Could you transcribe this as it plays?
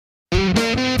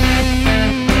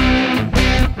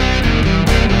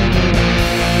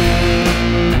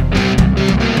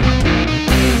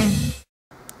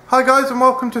Hi guys and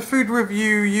welcome to Food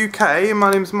Review UK. My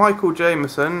name's Michael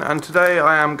Jameson and today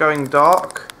I am going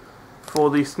dark for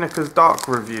the Snickers dark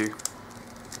review.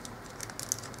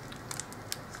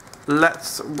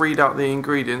 Let's read out the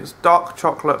ingredients. Dark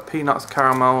chocolate, peanuts,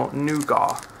 caramel,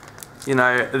 nougat. You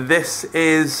know, this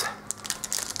is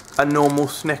a normal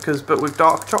Snickers but with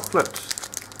dark chocolate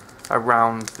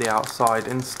around the outside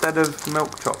instead of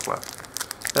milk chocolate.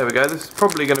 There we go. This is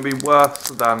probably going to be worse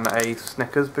than a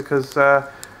Snickers because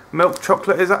milk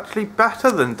chocolate is actually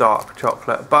better than dark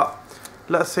chocolate, but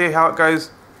let's see how it goes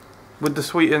with the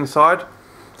sweet inside.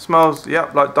 Smells,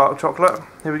 yep, like dark chocolate.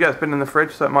 Here we go, it's been in the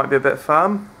fridge so it might be a bit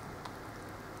firm.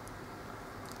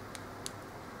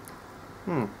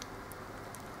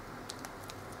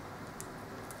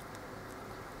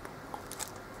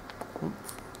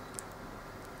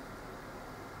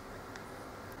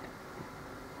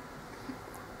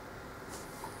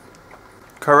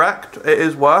 Correct, it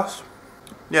is worse.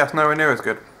 Yes, nowhere near as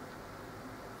good.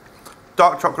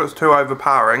 Dark chocolate's too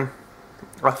overpowering.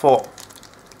 I thought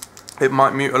it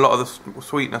might mute a lot of the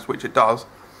sweetness, which it does.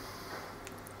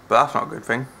 But that's not a good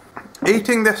thing.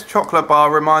 Eating this chocolate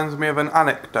bar reminds me of an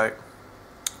anecdote.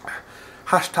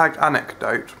 Hashtag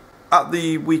anecdote. At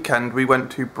the weekend we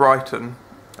went to Brighton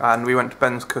and we went to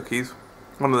Ben's Cookies.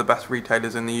 One of the best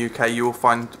retailers in the UK. You will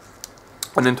find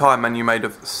an entire menu made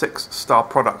of 6-star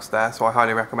products there, so I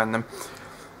highly recommend them.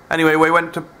 Anyway, we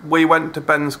went to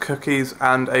Ben's Cookies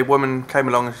and a woman came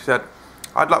along and she said,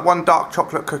 "I'd like one dark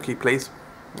chocolate cookie, please."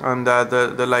 And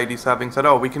the lady serving said,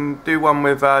 "Oh, we can do one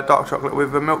with dark chocolate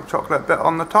with a milk chocolate bit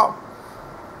on the top."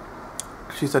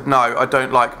 She said, "No, I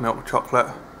don't like milk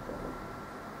chocolate."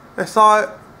 It's like,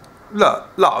 look,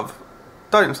 love,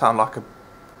 don't sound like a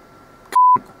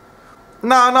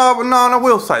No, I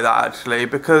will say that actually,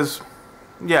 because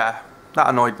yeah, that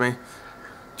annoyed me.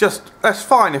 Just, that's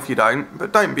fine if you don't,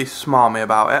 but don't be smarmy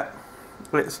about it.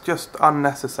 It's just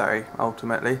unnecessary,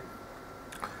 ultimately.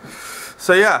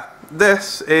 So yeah,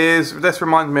 this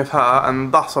reminds me of her,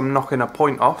 and thus I'm knocking a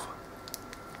point off.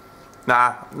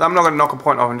 Nah, I'm not going to knock a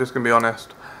point off, I'm just going to be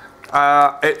honest.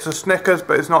 It's a Snickers,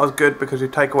 but it's not as good because you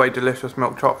take away delicious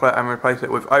milk chocolate and replace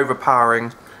it with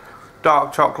overpowering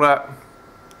dark chocolate.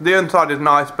 The inside is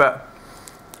nice, but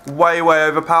way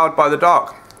overpowered by the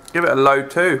dark. Give it a low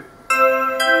 2.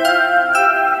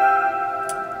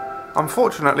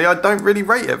 Unfortunately, I don't really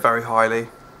rate it very highly.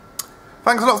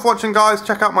 Thanks a lot for watching, guys.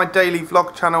 Check out my daily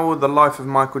vlog channel, The Life of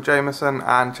Michael Jameson,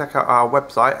 and check out our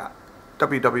website,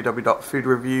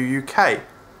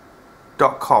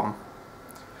 www.foodreviewuk.com.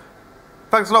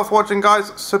 Thanks a lot for watching,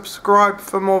 guys. Subscribe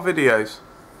for more videos.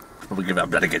 We'll give it a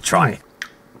bloody good try.